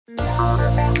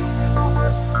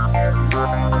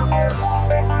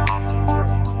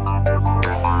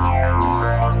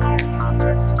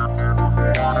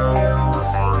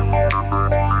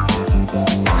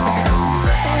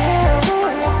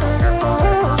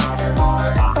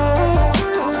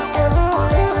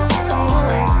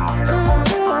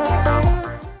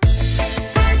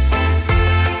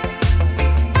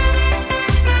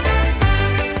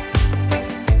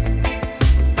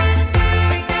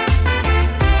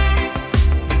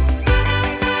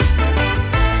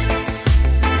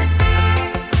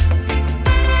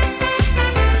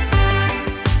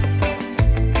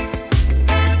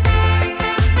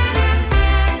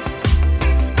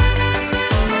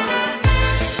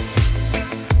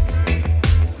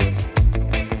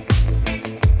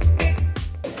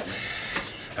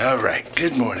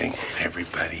Good morning,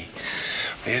 everybody.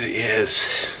 It is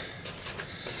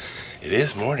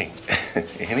morning.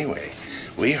 Anyway,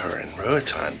 we are in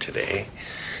ROATAN today,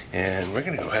 and we're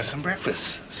gonna go have some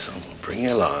breakfast. So we'll bring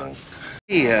you along.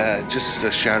 Hey, just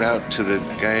a shout out to the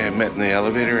guy I met in the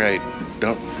elevator. I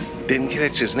didn't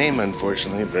catch his name,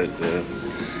 unfortunately, but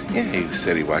yeah, he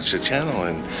said he watched the channel,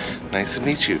 and nice to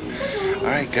meet you. All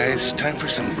right, guys, time for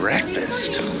some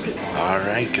breakfast. All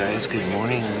right, guys, good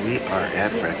morning. We are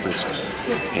at breakfast,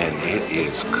 and it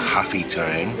is coffee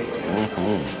time.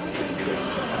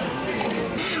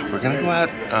 We're gonna go out.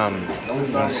 I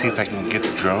want to see if I can get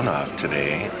the drone off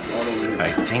today.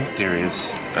 I think there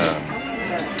is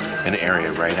an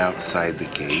area right outside the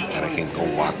gate that I can go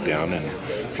walk down and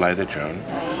fly the drone.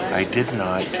 I did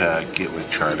not get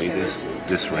with Charlie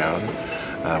this round.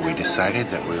 We decided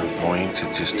that we were going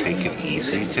to just take it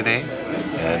easy today,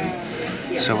 and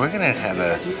so we're gonna have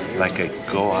a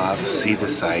go off, see the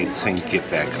sights, and get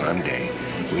back on day.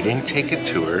 We didn't take a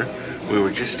tour. We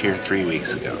were just here 3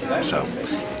 weeks ago, so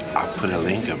I'll put a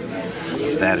link of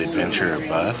that adventure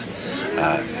above.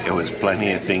 It was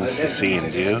plenty of things to see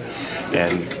and do,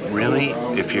 and really,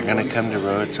 if you're gonna come to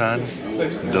ROATAN,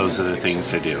 those are the things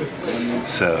to do.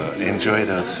 So enjoy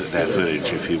that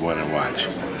footage if you want to watch.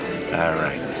 All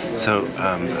right. So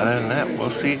other than that,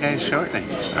 we'll see you guys shortly.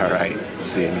 All right.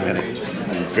 See you in a minute.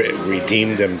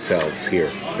 Redeem themselves here.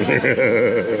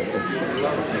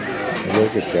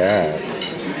 Look at that.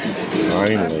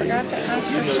 Finally. I forgot to ask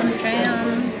for some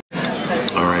jam.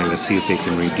 All right. Let's see if they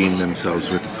can redeem themselves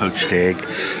with a poached egg.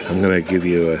 I'm gonna give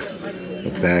you a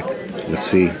back. Let's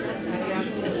see.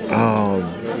 Oh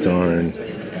darn!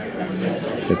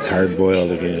 It's hard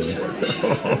boiled again.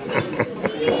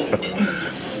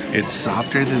 It's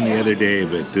softer than the other day,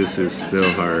 but this is still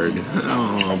hard.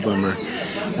 Oh, bummer.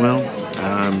 Well,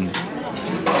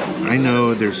 I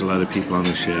know there's a lot of people on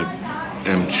the ship.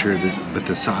 I'm sure but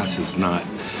the sauce is not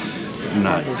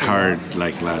hard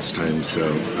like last time,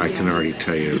 so I can already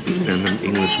tell you. And the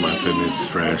English muffin is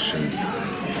fresh, and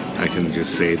I can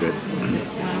just say that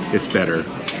it's better.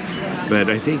 But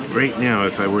I think right now,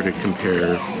 if I were to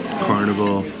compare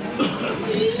Carnival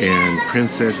and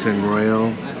Princess and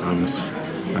Royal,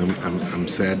 I'm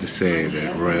sad to say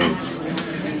that Royal's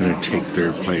gonna take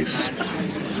third place.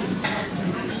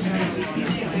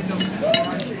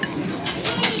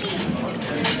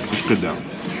 It's good though.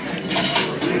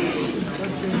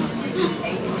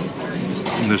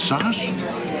 And the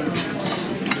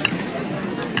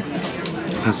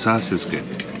sauce is good.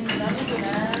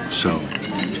 So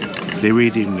they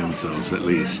redeemed themselves at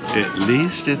least. At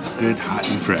least it's good, hot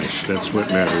and fresh. That's what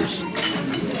matters.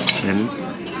 And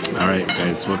all right,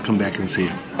 guys, we'll come back and see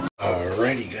you.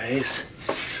 Alrighty, guys,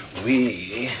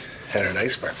 we had a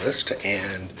nice breakfast,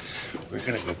 and we're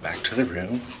gonna go back to the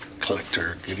room, collect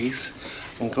our goodies,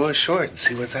 and go ashore and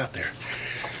see what's out there.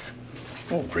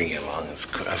 We'll bring you along,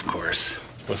 of course.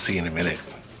 We'll see you in a minute.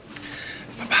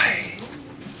 Bye-bye.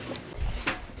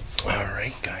 All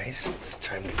right, guys, it's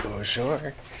time to go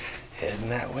ashore. Heading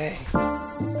that way.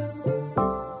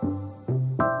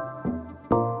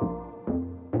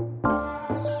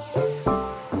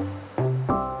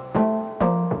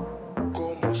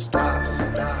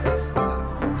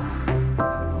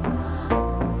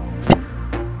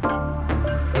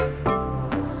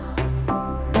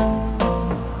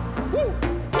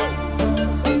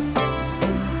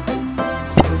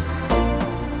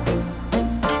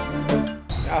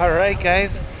 All right,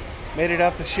 guys, made it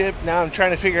off the ship. Now I'm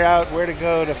trying to figure out where to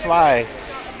go to fly.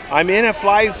 I'm in a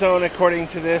fly zone according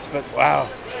to this, but wow,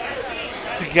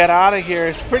 to get out of here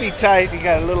is pretty tight. You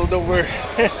got a little nowhere.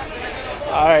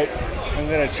 All right, I'm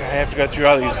gonna try. I have to go through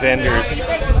all these vendors.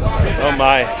 Oh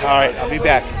my! All right, I'll be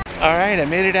back. All right, I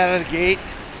made it out of the gate,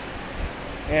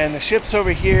 and the ship's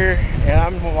over here, and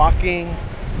I'm walking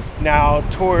now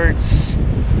towards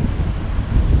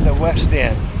the west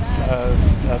end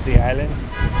of the island.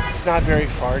 It's not very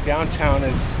far. Downtown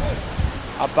is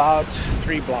about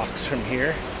 3 blocks from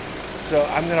here, so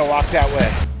I'm gonna walk that way.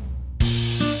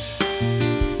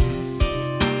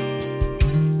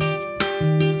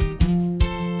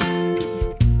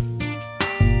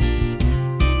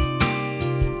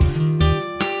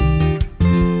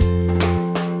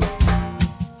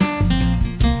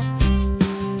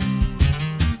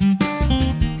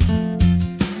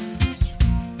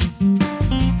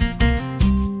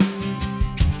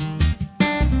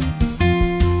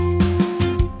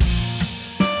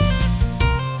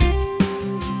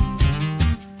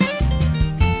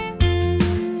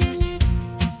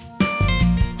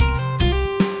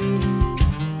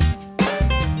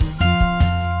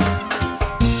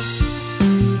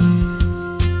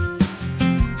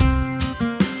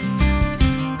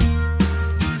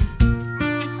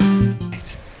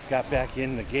 back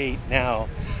in the gate now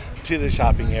to the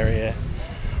shopping area.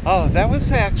 Oh, that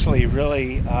was actually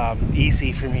really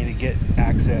easy for me to get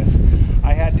access.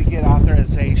 I had to get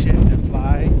authorization to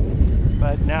fly,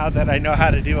 but now that I know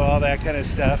how to do all that kind of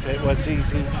stuff, it was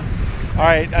easy. All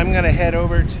right, I'm gonna head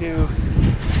over to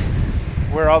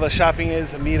where all the shopping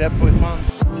is and meet up with Mom.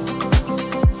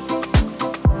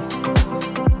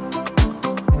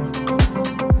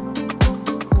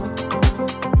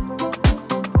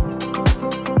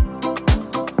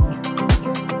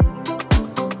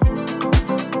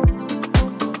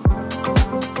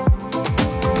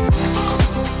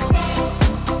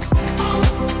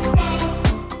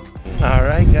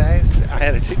 Alright guys, I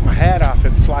had to take my hat off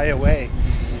and fly away.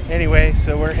 Anyway,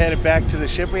 so we're headed back to the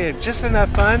ship. We had just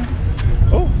enough fun.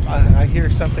 Oh, I hear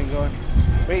something going.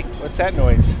 Wait, what's that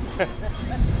noise?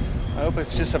 I hope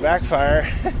it's just a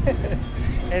backfire.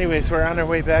 Anyways, we're on our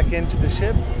way back into the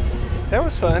ship. That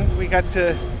was fun. We got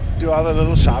to do all the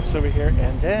little shops over here,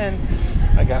 and then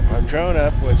I got my drone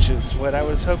up, which is what I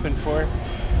was hoping for.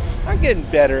 I'm getting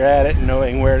better at it,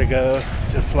 knowing where to go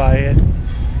to fly it.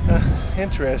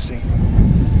 Interesting.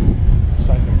 It's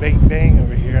like a big bang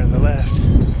over here on the left.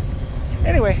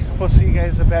 Anyway, we'll see you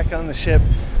guys back on the ship.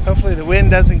 Hopefully the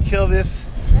wind doesn't kill this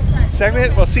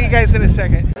segment. We'll see you guys in a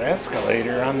second.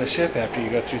 Escalator on the ship after you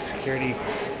go through security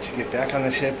to get back on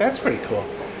the ship. That's pretty cool.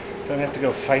 Don't have to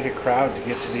go fight a crowd to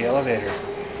get to the elevator.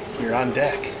 You're on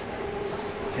deck.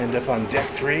 End up on deck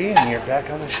 3 and you're back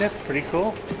on the ship. Pretty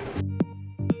cool.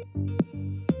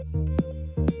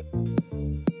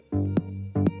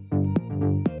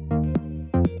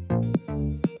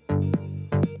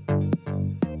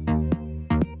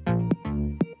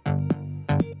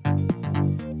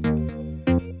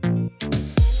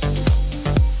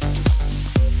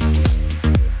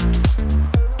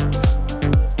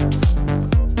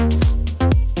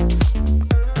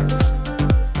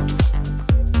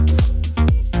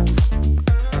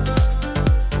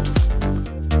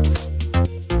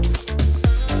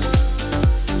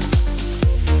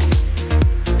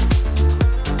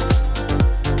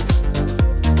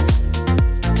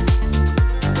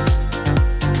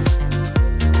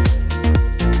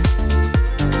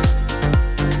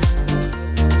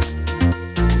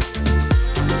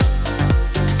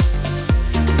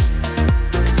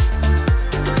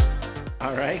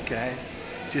 Guys,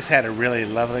 just had a really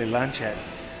lovely lunch at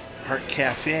Park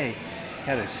Cafe.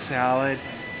 Had a salad,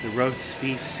 the roast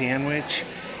beef sandwich,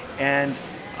 and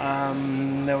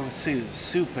let's see,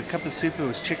 soup, a cup of soup. It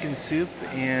was chicken soup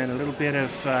and a little bit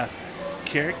of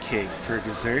carrot cake for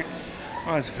dessert.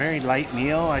 Well, it was a very light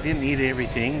meal. I didn't eat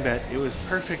everything, but it was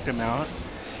perfect amount.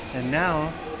 And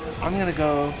now I'm gonna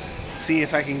go see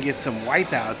if I can get some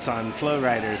wipeouts on Flow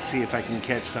Riders, see if I can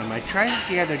catch some. I tried it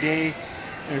the other day.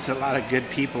 There's a lot of good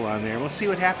people on there. We'll see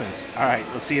what happens. All right,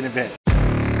 we'll see you in a bit.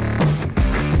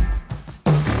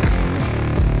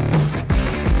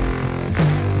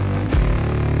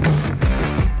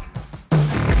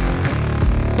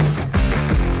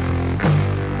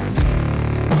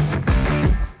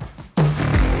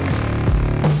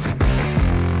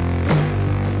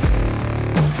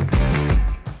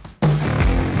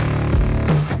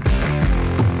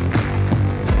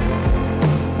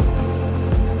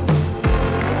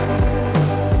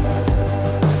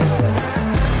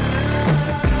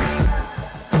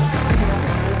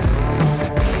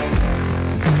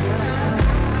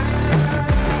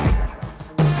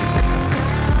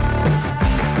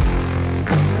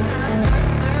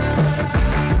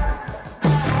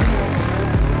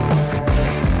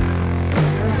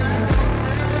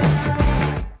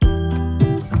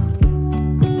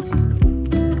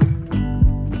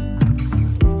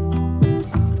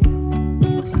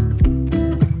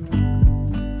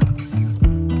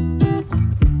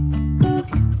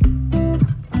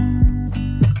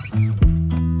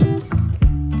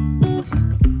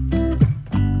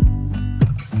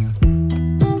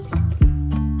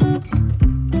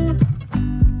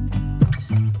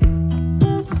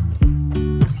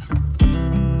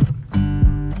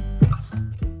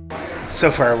 So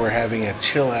far we're having a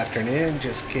chill afternoon,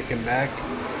 just kicking back.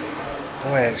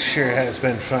 Boy, it sure has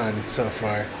been fun so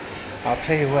far. I'll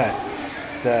tell you what,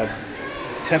 the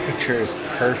temperature is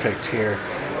perfect here,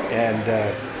 and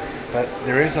but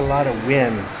there is a lot of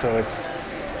wind, so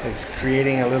it's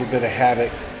creating a little bit of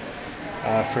havoc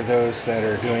for those that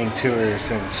are doing tours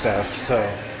and stuff. So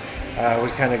we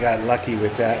kind of got lucky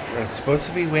with that. It's supposed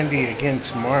to be windy again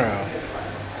tomorrow,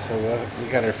 so we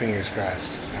got our fingers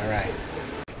crossed. All right.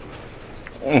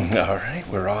 All right,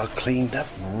 we're all cleaned up,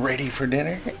 ready for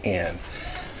dinner, and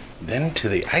then to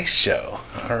the ice show.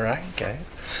 All right,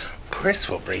 guys. Chris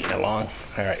will bring you along.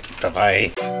 All right,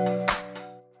 bye-bye.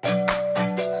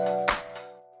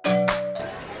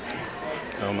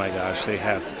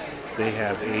 gosh, they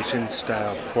have Asian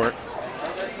style pork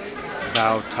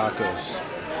bao tacos.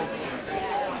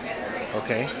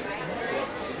 Okay.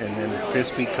 And then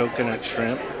crispy coconut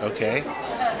shrimp. Okay.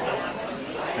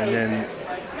 And then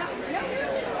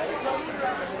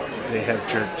they have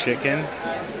jerk chicken.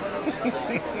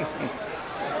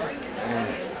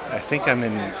 I think I'm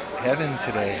in heaven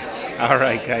today. All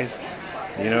right, guys.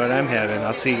 You know what I'm having.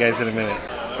 I'll see you guys in a minute.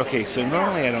 Okay, so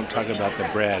normally I don't talk about the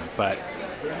bread, but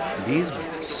these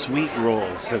sweet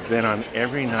rolls have been on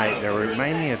every night. They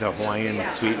remind me of the Hawaiian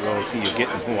sweet rolls that you get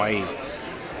in Hawaii.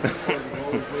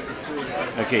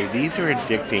 Okay, these are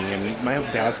addicting, and my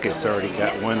basket's already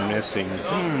got one missing.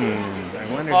 I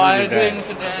wonder who did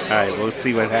that. All right, we'll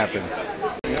see what happens.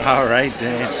 All right,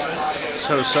 Dan.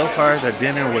 So far the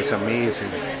dinner was amazing.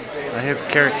 I have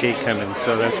carrot cake coming,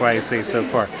 so that's why I say so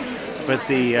far. But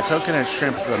the coconut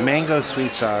shrimp, the mango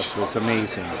sweet sauce was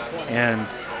amazing. And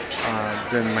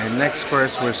then my next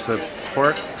course was the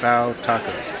pork bao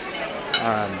tacos.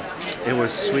 It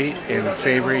was sweet and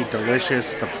savory,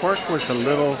 delicious. The pork was a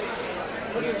little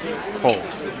cold,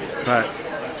 but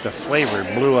the flavor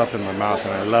blew up in my mouth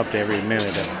and I loved every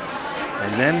minute of it.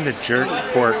 And then the jerk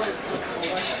pork,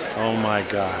 oh my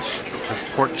gosh. The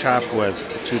pork chop was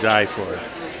to die for.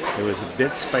 It was a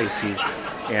bit spicy,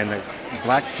 and the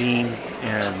black bean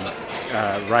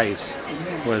and rice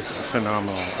was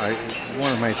phenomenal.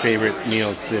 One of my favorite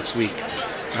meals this week.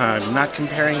 Not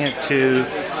comparing it to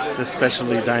the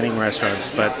specialty dining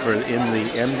restaurants, but in the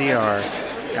MDR,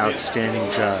 outstanding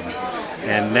job.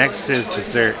 And next is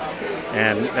dessert,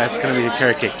 and that's going to be the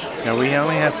carrot cake. Now we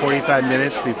only have 45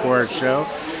 minutes before our show,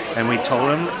 and we told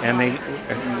them, and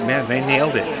they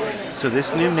nailed it. So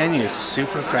this new menu is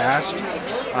super fast.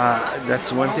 That's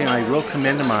the one thing I will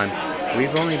commend them on.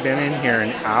 We've only been in here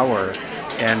an hour,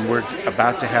 and we're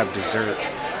about to have dessert.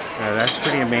 That's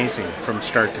pretty amazing from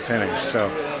start to finish. So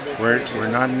we're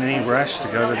not in any rush to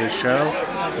go to the show.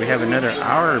 We have another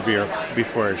hour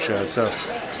before our show, so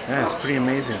yeah, it's pretty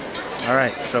amazing. All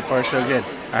right, so far so good.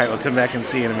 All right, we'll come back and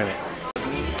see you in a minute.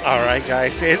 All right,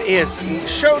 guys, it is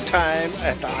showtime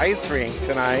at the ice rink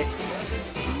tonight.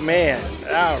 Man,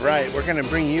 all right, we're going to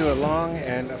bring you along,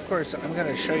 and of course, I'm going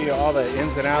to show you all the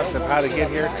ins and outs of how to get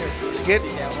here. Get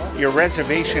your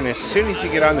reservation as soon as you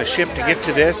get on the ship to get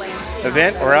to this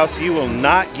event, or else you will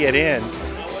not get in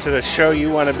to the show you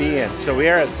want to be in. So we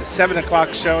are at the 7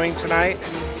 o'clock showing tonight,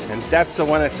 and that's the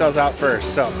one that sells out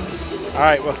first. So, all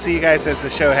right, we'll see you guys as the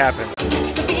show happens.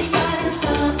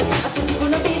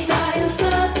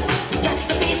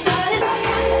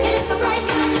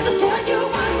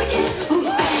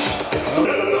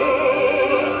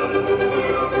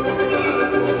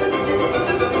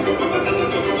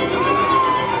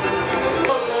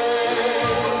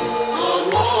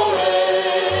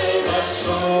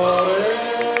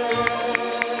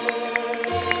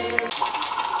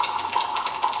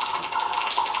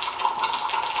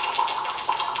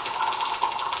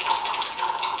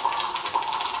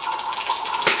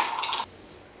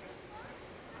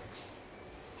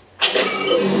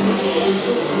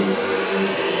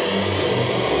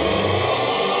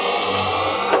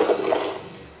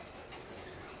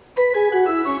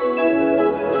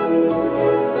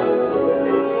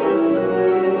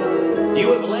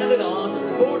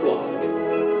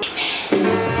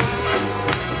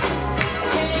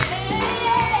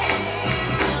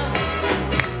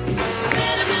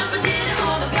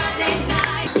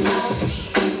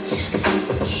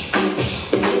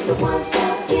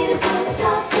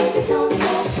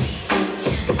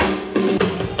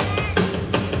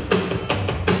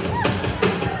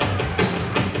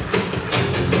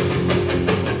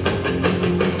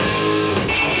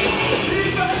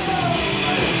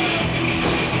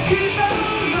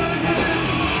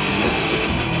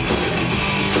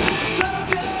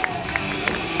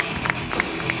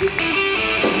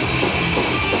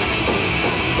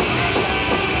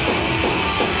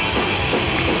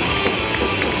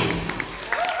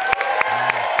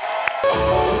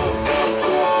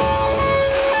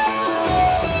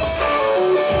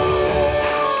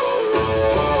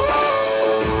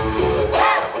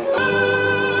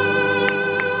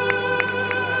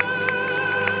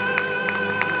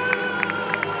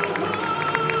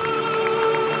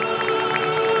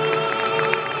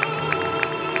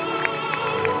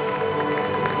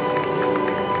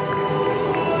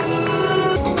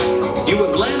 You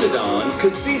have landed on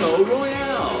Casino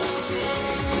Royale.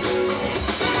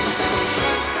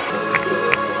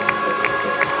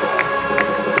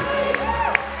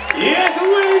 Yes,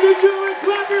 ladies and gentlemen,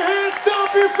 clap your hands,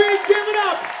 stomp your feet, give it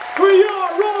up for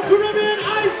your Royal Caribbean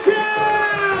Ice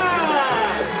Cast!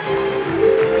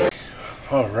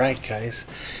 All right, guys,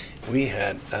 We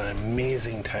had an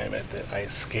amazing time at the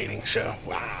ice skating show.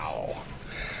 Wow.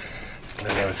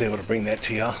 Glad I was able to bring that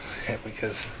to y'all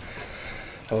because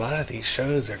a lot of these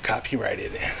shows are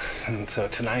copyrighted. And so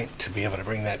tonight, to be able to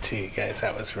bring that to you guys,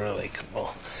 that was really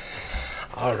cool.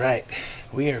 All right.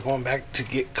 We are going back to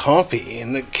get comfy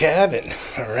in the cabin.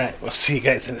 All right. We'll see you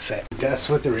guys in a sec. Gus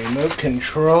with the remote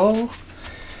control.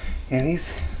 And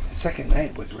he's second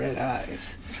night with red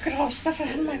eyes. Look at all the stuff I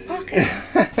had in my pocket.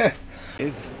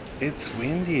 It's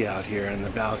windy out here on the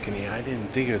balcony. I didn't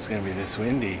think it was going to be this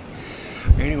windy.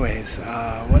 Anyways,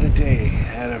 what a day.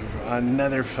 Had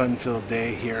another fun-filled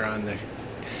day here on the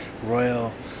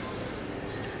Royal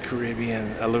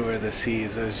Caribbean Allure of the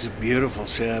Seas. It was a beautiful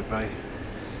ship.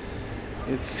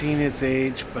 It's seen its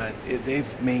age, but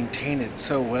they've maintained it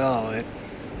so well. It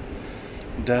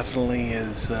definitely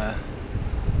is a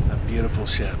beautiful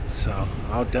ship. So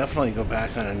I'll definitely go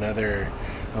back on another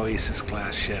Oasis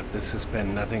class ship. This has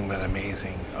been nothing but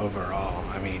amazing overall.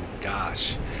 I mean,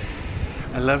 gosh,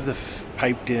 I love the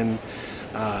piped in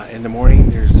the morning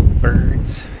there's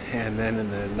birds, and then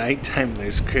in the nighttime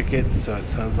there's crickets, so it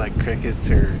sounds like crickets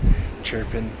are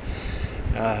chirping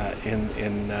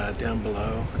in down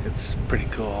below. It's pretty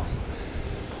cool.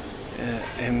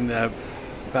 And the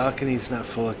balcony's not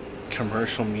full of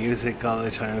commercial music all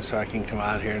the time, so I can come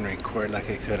out here and record like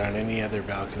I could on any other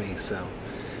balcony. So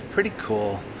pretty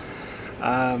cool.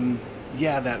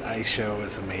 Yeah, that ice show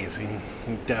was amazing.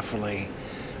 Definitely,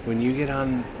 when you get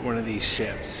on one of these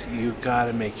ships, you've got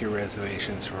to make your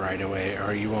reservations right away,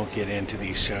 or you won't get into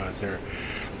these shows.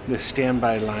 The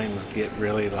standby lines get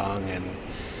really long, and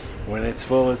when it's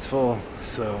full, it's full.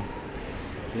 So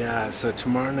yeah, so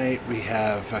tomorrow night we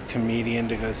have a comedian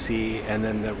to go see, and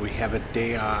then we have a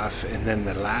day off, and then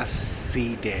the last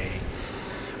sea day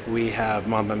we have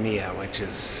Mamma Mia, which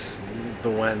is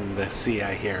the sea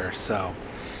I hear. So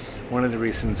one of the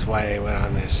reasons why I went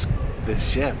on this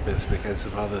ship is because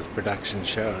of all those production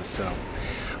shows. So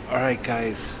all right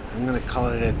guys, I'm gonna call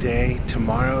it a day.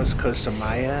 Tomorrow's Costa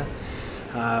Maya.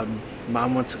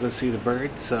 Mom wants to go see the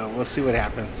birds, so we'll see what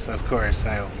happens. Of course,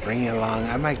 I'll bring you along.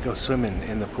 I might go swimming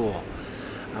in the pool.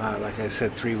 Like I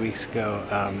said 3 weeks ago,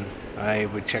 I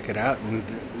would check it out, and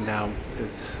now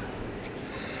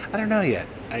I don't know yet.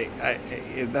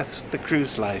 That's the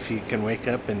cruise life. You can wake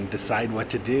up and decide what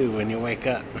to do when you wake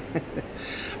up.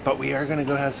 But we are going to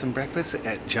go have some breakfast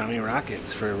at Johnny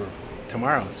Rockets for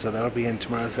tomorrow. So that'll be in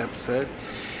tomorrow's episode.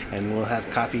 And we'll have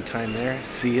coffee time there.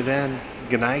 See you then.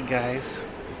 Good night, guys.